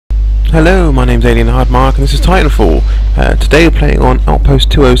Hello, my name's Alien Hardmark and this is Titanfall. Today we're playing on Outpost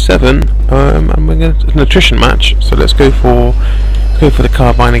 207 and we're going to an attrition match. So let's go for the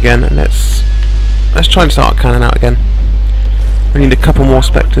carbine again and let's try and start cannon out again. We need a couple more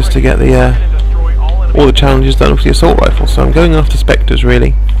spectres to get the all the challenges done with the assault rifle. So I'm going after spectres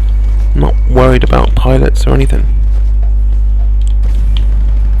really. I'm not worried about pilots or anything.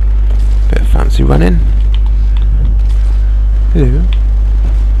 Bit of fancy running. Hello.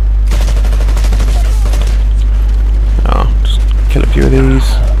 Kill a few of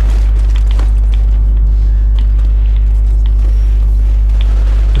these.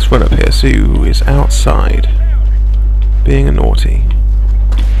 Let's run up here. Sue is outside, being a naughty.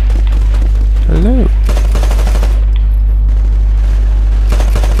 Hello.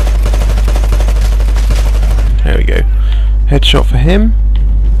 There we go. Headshot for him.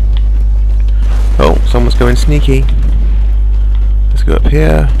 Oh, someone's going sneaky. Let's go up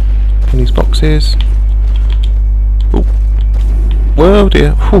here. In these boxes. Oh. Whoa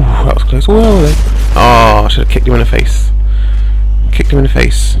dear, whew, that was close. Whoa there. Oh, I should have kicked him in the face. Kicked him in the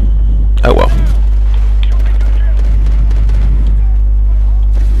face. Oh well.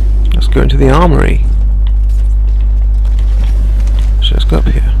 Let's go into the armory. So let's go up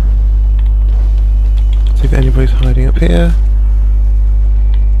here. See if anybody's hiding up here.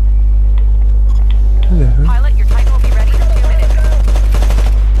 Hello. Pilot, your Titan will be ready in 2 minutes.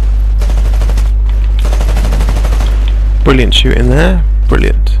 Brilliant shooting there.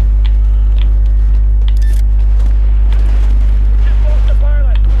 Brilliant.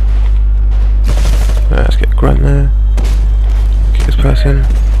 Let's get a grunt there. Kick this person.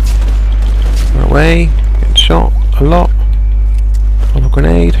 Run away. Getting shot a lot. On a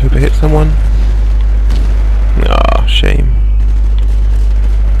grenade. Hope it hits someone. Ah, shame.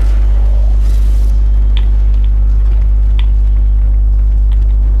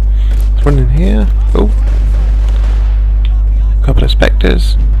 Let's run in here. Oh. Couple of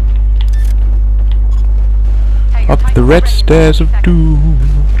spectres. Up the red stairs of doom.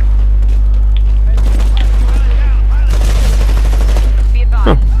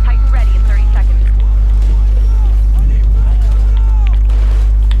 Oh. Titan ready in 30 seconds.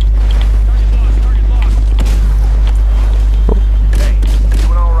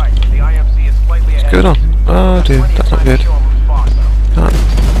 What's going on? Oh dear, that's not good. Can't.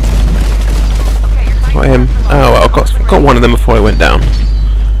 Got him. Oh well, got one of them before I went down.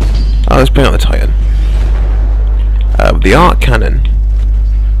 Oh, let's bring out the Titan. The arc cannon.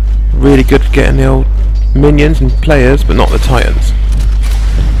 Really good for getting the old minions and players, but not the Titans.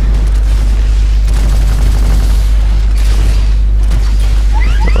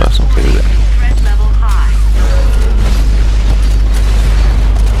 Oh, that's not good, is it?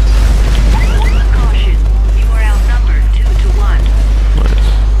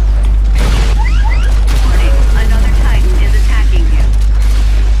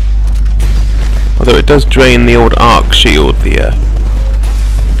 Although it does drain the old arc shield, the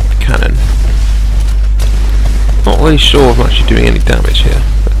cannon. Not really sure if I'm actually doing any damage here.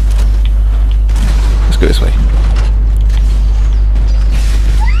 But let's go this way.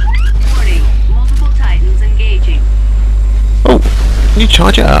 Warning, multiple Titans engaging. Oh, can you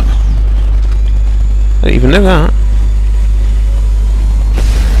charge it up? I didn't even know that.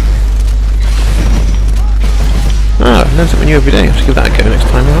 Ah, I learn something new every day. I have to give that a go next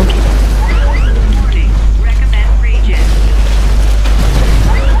time around.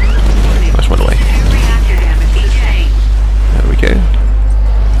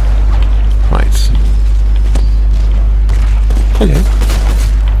 Hello.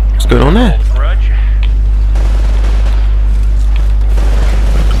 What's going on there?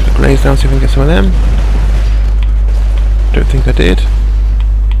 Put the grenades down, see if I can get some of them. Don't think I did.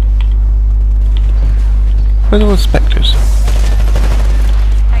 Where's all the spectres?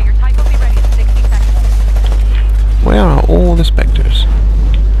 Hey, your Titan will be ready in 60 seconds. Where are all the spectres?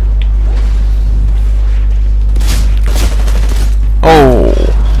 Oh!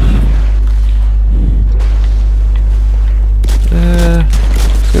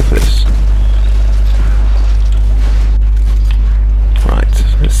 Let's go for this. Right,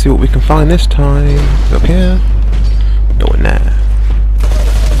 let's see what we can find this time. Go up here. Go in there.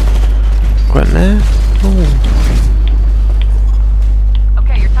 Go in there. Oh.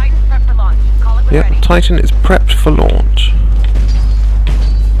 Okay, your Titan's prepped for launch. Call it when Yep, ready. Titan is prepped for launch.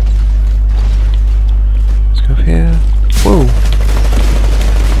 Let's go up here. Whoa.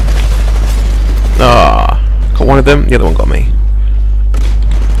 Ah, got one of them, the other one got me.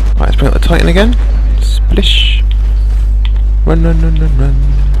 Right, let's bring out the Titan again. Splish. Run, run, run, run, run.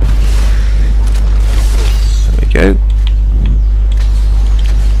 There we go.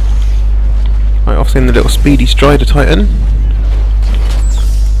 off in the little speedy Styder Titan.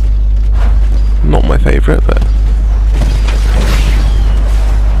 Not my favourite, but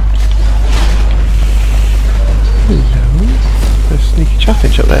hello. There's a sneaky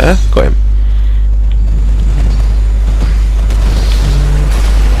chaffinch up there. Got him.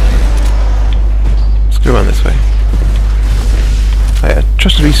 Let's go around this way. I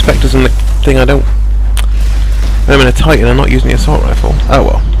trusted these spectres in the thing. I'm in a Titan. I'm not using the assault rifle. Oh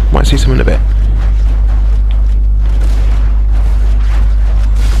well. Might see some in a bit.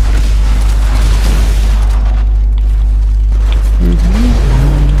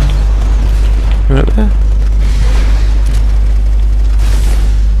 Right there.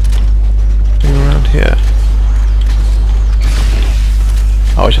 Around here.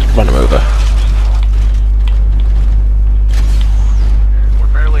 Oh, I just run him over.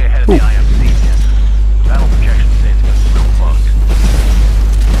 We're barely ahead of the IMC yet. Battle projection says it's still close.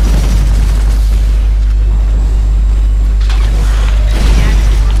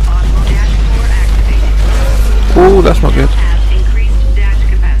 Oh, that's not good.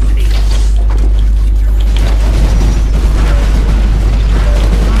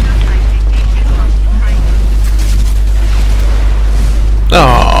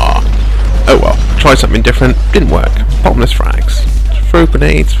 Oh well, try something different, didn't work. Bottomless frags. Throw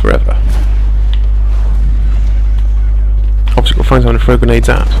grenades forever. Obviously we'll find something to throw grenades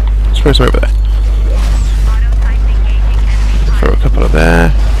at. Let's throw some over there. Throw a couple of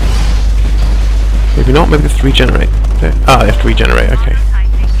there. Maybe not, maybe they have to regenerate. Ah, they have to regenerate, okay.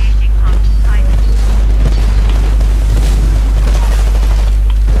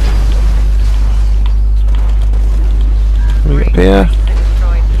 Can we get up here?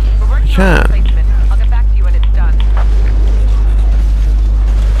 We can. I'll get back to you when it's done.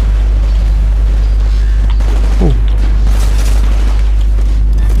 Ooh.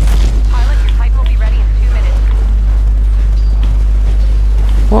 Pilot, your Titan will be ready in 2 minutes.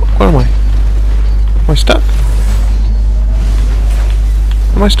 What? Where am I? Am I stuck?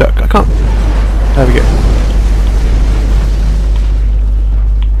 Am I stuck? I can't. There we go.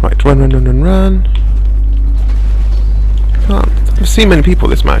 Right, run. Can't. I've seen many people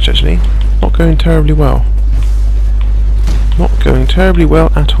this match actually. Not going terribly well. Not going terribly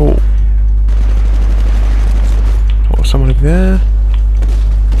well at all. Oh, someone over there.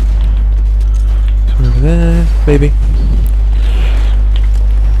 Someone over there, maybe.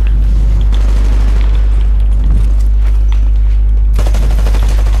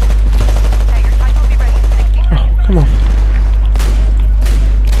 Hey, your Titan will be ready in 60 seconds. Oh, come on.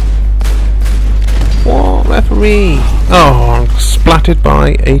 What, referee? Oh, I'm splatted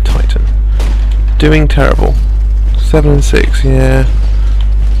by a Titan. Doing terrible. 7 and 6, yeah.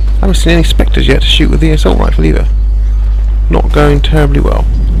 I haven't seen any spectres yet to shoot with the assault rifle either. Not going terribly well.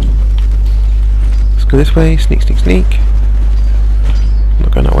 Let's go this way, sneak.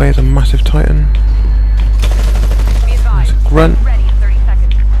 Not going that way, it's a massive Titan. Be advised, There's a grunt. ready in 30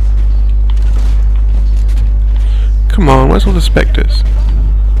 seconds. Come on, where's all the spectres?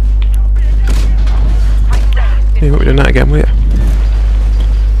 Titan ready in You won't be doing that again, will you?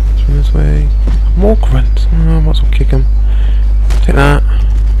 Swing this way. More grunts. Oh, I might as well kick him. Take that.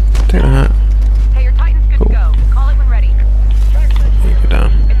 Hey, your Titan's good to go. Call it when ready. You go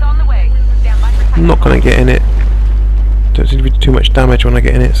down. It's on the way. Stand by for I'm not going to get in it. Don't seem to be too much damage when I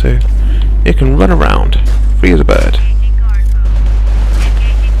get in it, so it can run around. Free as a bird.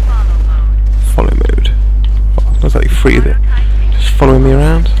 Follow mode. Oh, looks like free of it. Just following me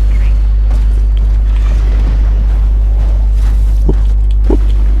around. Whoop, whoop.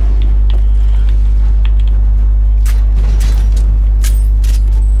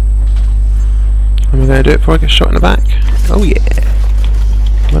 Am I going to do it before I get shot in the back? Oh yeah.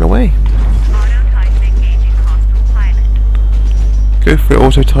 Run away. Go for it,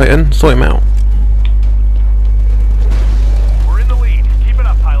 Auto Titan. Sort him out. We're in the lead. Keep it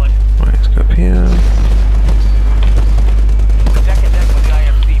up, pilot. Right, let's go up here. Neck and neck with the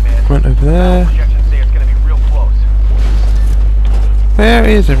IMC, man. Run over there. Projections say it's gonna be real close. Where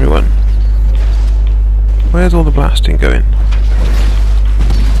is everyone? Where's all the blasting going?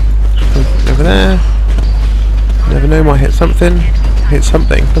 Over there. Never know, might hit something. Hit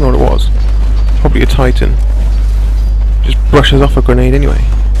something. Don't know what it was. Probably a Titan. Just brushes off a grenade anyway.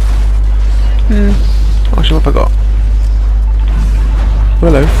 What have I got?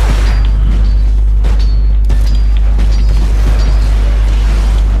 Hello.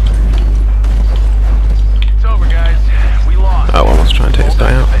 It's over, guys. We lost. Oh, I must try and take this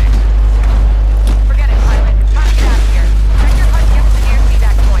guy out. Forget it, pilot. It's time to get out of here. Check your HUD, get to the nearest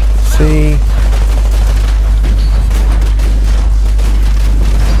feedback point. See.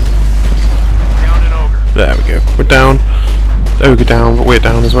 Down There we go. We're down. Ogre down, but we're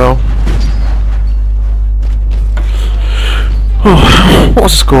down as well. Oh,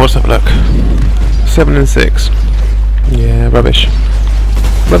 what's the score? Let's have a look. 7 and 6. Yeah, rubbish.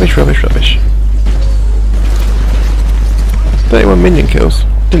 Rubbish, rubbish, rubbish. 31 minion kills.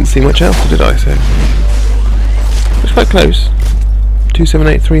 Didn't see much else, did I? So it's quite close.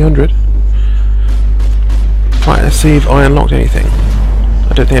 278, 300. Right, let's see if I unlocked anything.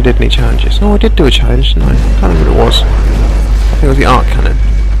 I don't think I did any challenges. Oh, I did do a challenge, didn't I? Can't remember what it was. I think it was the arc cannon.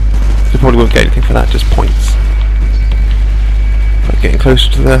 So probably won't get anything for that, just points. But getting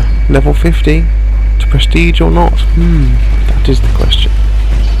closer to the level 50 to prestige or not? That is the question.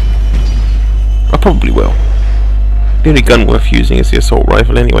 I probably will. The only gun worth using is the assault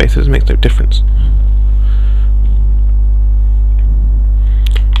rifle anyway, so it makes no difference.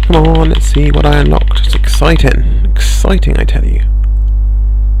 Come on, let's see what I unlocked. It's exciting. Exciting, I tell you.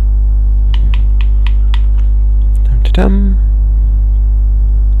 Dum-da-dum.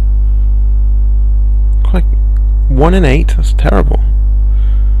 Quite 1 and 8, that's terrible.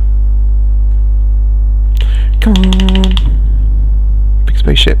 Come on. Big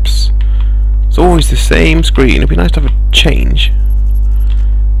spaceships. It's always the same screen. It'd be nice to have a change.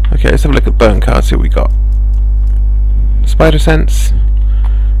 Okay, let's have a look at burn cards, see what we got. Spider Sense.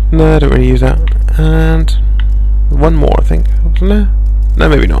 No, I don't really use that. And one more, I think. Wasn't there? No,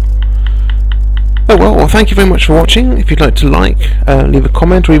 maybe not. Oh well, thank you very much for watching. If you'd like to leave a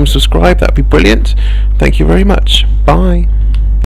comment or even subscribe, that'd be brilliant. Thank you very much. Bye.